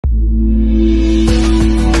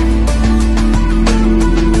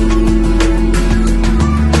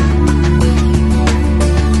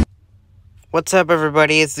What's up,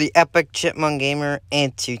 everybody? It's the Epic Chipmunk Gamer,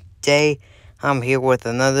 and today I'm here with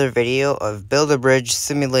another video of Build a Bridge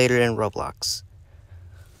Simulator in Roblox.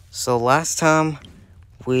 So last time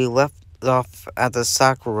we left off at the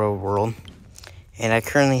Sakura world, and I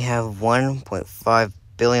currently have 1.5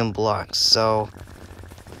 billion blocks. So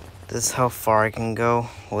this is how far I can go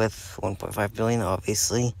with 1.5 billion.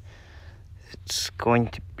 Obviously, it's going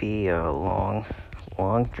to be a long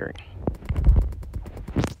journey.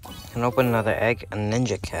 And open another egg, a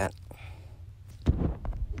ninja cat.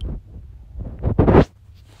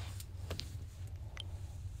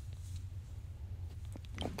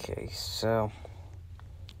 Okay, so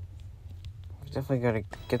we definitely gotta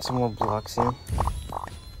get some more blocks in.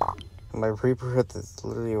 My rebirth is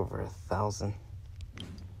literally over 1,000.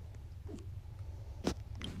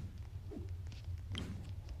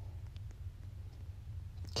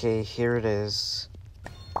 Okay, here it is.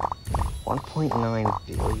 1.9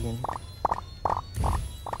 billion.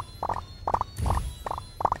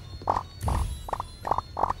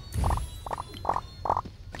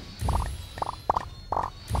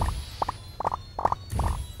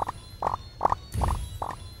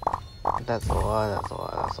 That's a lot.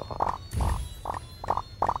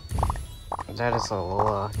 That is a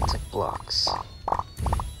lot of blocks.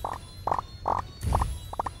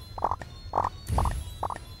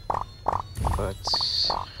 But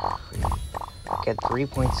I get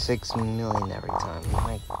 3.6 million every time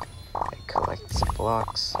I collect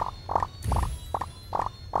blocks.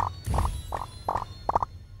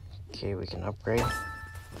 Okay, we can upgrade.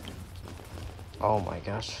 Oh my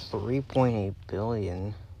gosh, 3.8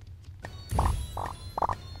 billion.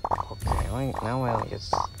 Okay, now I only get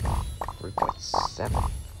 3.7.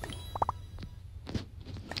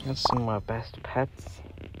 That's some of my best pets.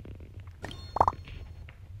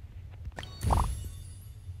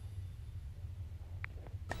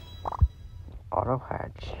 Auto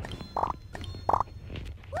hatch.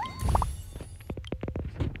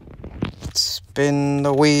 Spin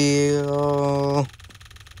the wheel.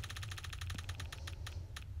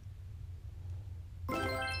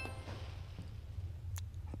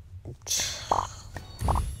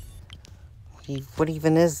 What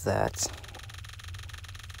even is that?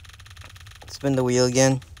 Spin the wheel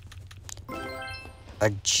again.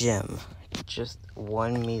 A gem. Just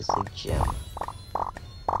one measly gem.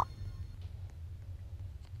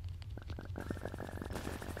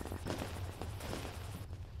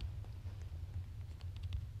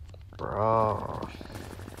 Bro.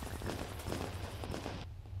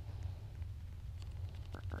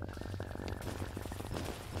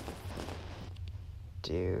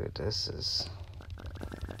 Dude, this is...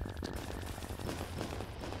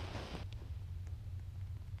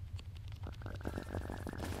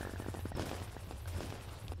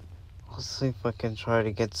 Let's see if I can try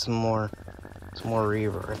to get some more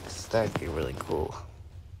rebirths. That'd be really cool.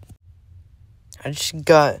 I just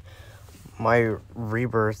got my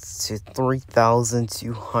rebirths to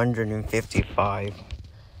 3,255.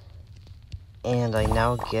 And I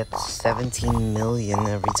now get 17 million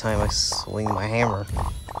every time I swing my hammer.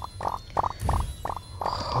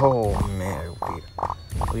 Oh man,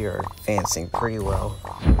 we are advancing pretty well.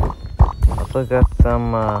 Also got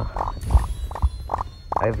some,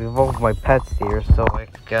 I've evolved my pets here, so I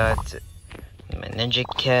got my ninja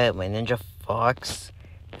cat, my ninja fox,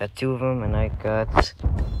 got 2 of them, and I got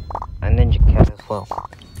a ninja cat as well.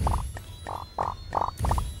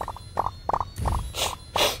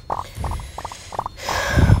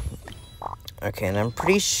 Okay, and I'm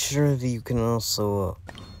pretty sure that you can also,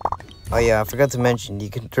 oh yeah, I forgot to mention,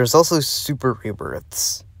 there's also super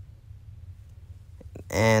rebirths.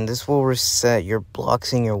 And this will reset your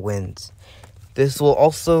blocks and your wins. This will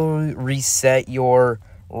also reset your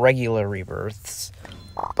regular rebirths.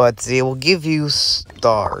 But they will give you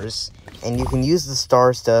stars. And you can use the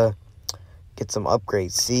stars to get some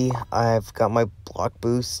upgrades. See, I've got my block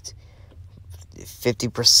boost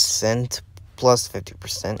 50% plus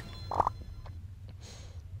 50%.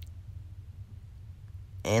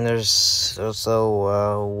 And there's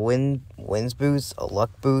also wins boost, a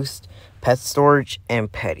luck boost, pet storage,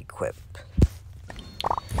 and pet equip.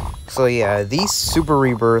 So yeah, these super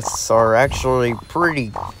rebirths are actually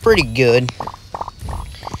pretty good.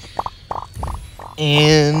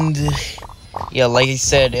 And yeah, like I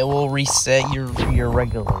said, it will reset your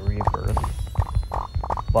regular rebirth.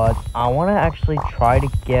 But I want to actually try to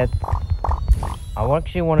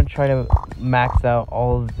max out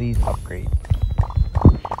all of these upgrades.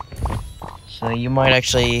 So you might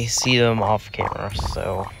actually see them off camera.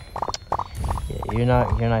 So yeah, you're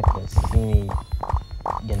not gonna see me,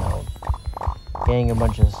 getting a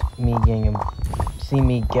bunch of see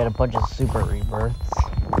me get a bunch of super rebirths.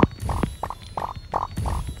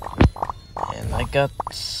 And I got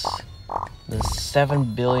the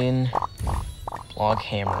 7 billion block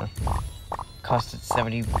hammer. Costed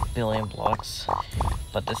 70 billion blocks.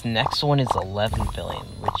 But this next one is 11 billion,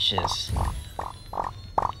 which is,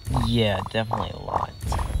 yeah, definitely a lot.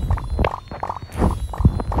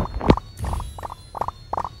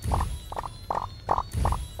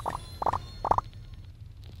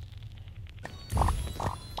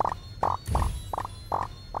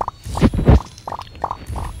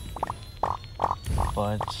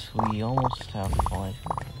 But we almost have 5 million.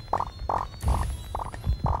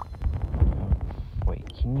 Wait,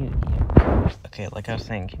 can you? Yeah. Okay, like I was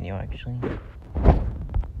saying, can you actually?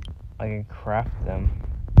 I can craft them.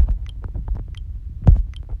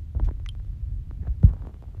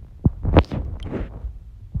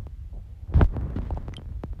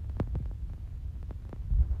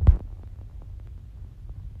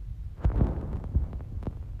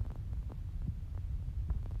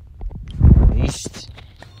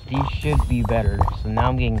 These should be better. So now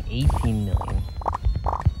I'm getting 18 million.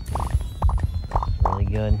 That's really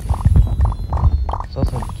good. There's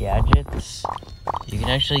also gadgets. They can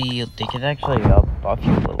actually buff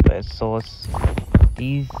you a little bit. So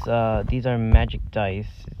these are magic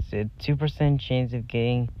dice. It's a 2% chance of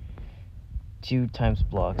getting 2 times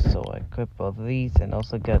blocks. So I equip both of these and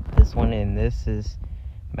also got this one, and this is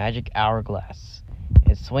magic hourglass.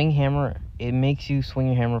 It's swing hammer. It makes you swing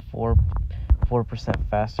your hammer 4%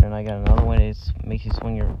 faster, and I got another one. It makes you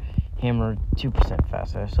swing your hammer 2%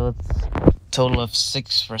 faster. So it's a total of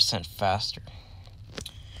 6% faster.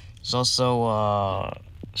 There's also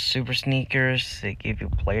super sneakers. They give you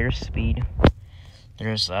player speed.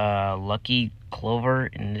 There's lucky clover,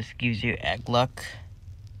 and this gives you egg luck.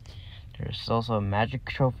 There's also a magic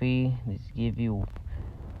trophy. These give you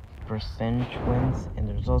percentage wins, and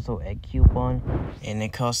there's also egg coupon, and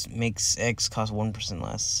it makes eggs cost 1%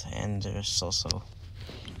 less. And there's also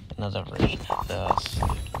another version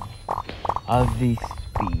of the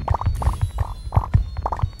speed.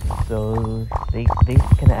 So they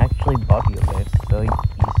can actually buff you a bit. So you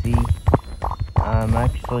see, I'm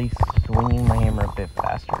actually swinging my hammer a bit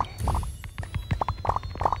faster.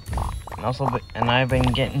 And I've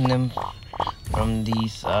been getting them from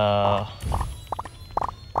these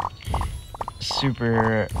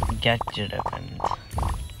super gadget event,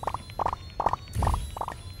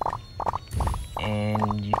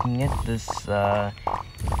 and you can get this.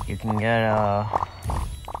 You can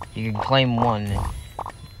claim one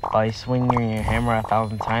by swinging your hammer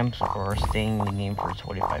 1,000 times or staying in the game for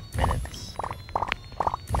 25 minutes.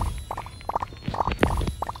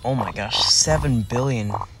 Oh my gosh, 7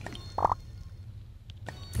 billion.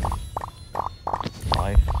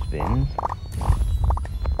 5 spins.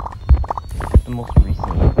 The most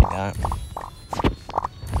recent one I got.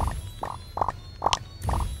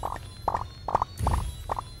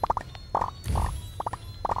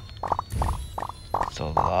 It's a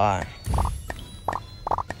lot.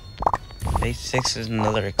 Base 6 is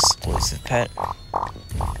another exclusive pet.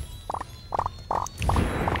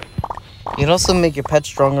 You can also make your pet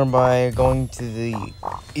stronger by going to the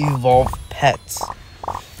Evolve Pets.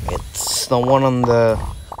 It's the one on the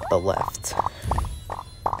left.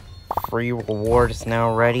 Free reward is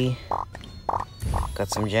now ready. Got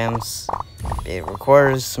some gems. It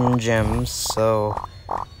requires some gems, so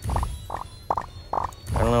I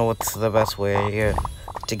don't know what's the best way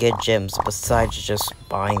to get gems besides just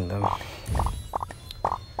buying them.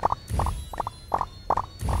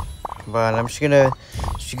 But I'm just gonna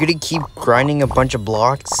keep grinding a bunch of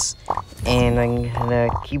blocks, and I'm gonna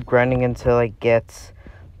keep grinding until I get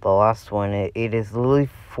the last one. It is literally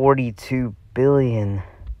 42 billion.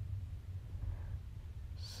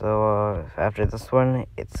 So after this one,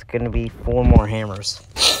 it's gonna be 4 more hammers.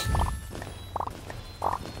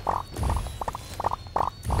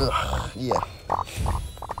 Ugh, yeah.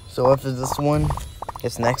 So after this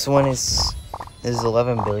next one is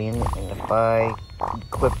 11 billion, and if I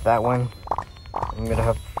equip that one,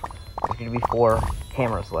 there's gonna be 4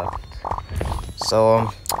 hammers left. So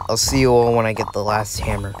I'll see you all when I get the last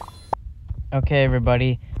hammer. Okay,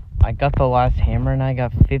 everybody, I got the last hammer and I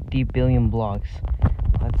got 50 billion blocks.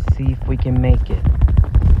 Let's see if we can make it.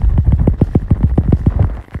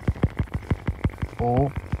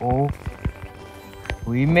 Oh,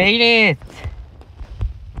 we made it!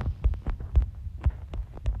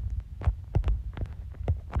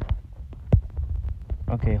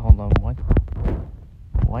 Okay, hold on. What?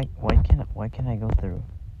 Why can't I go through?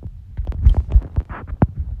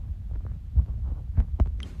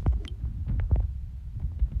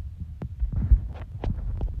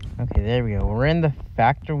 Okay, there we go. We're in the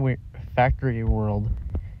factory world,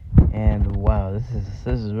 and wow, this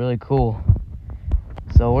is really cool.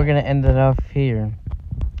 So we're gonna end it off here.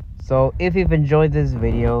 So if you've enjoyed this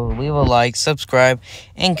video, leave a like, subscribe,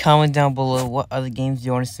 and comment down below what other games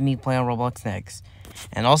you want to see me play on Roblox next.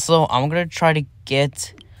 And also, I'm gonna try to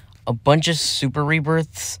get a bunch of super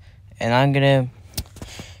rebirths, and I'm gonna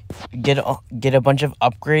get a bunch of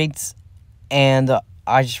upgrades, and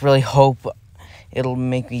I just really hope it'll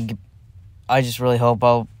make me. I just really hope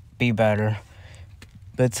I'll be better.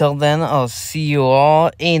 But till then, I'll see you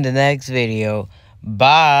all in the next video.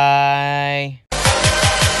 Bye.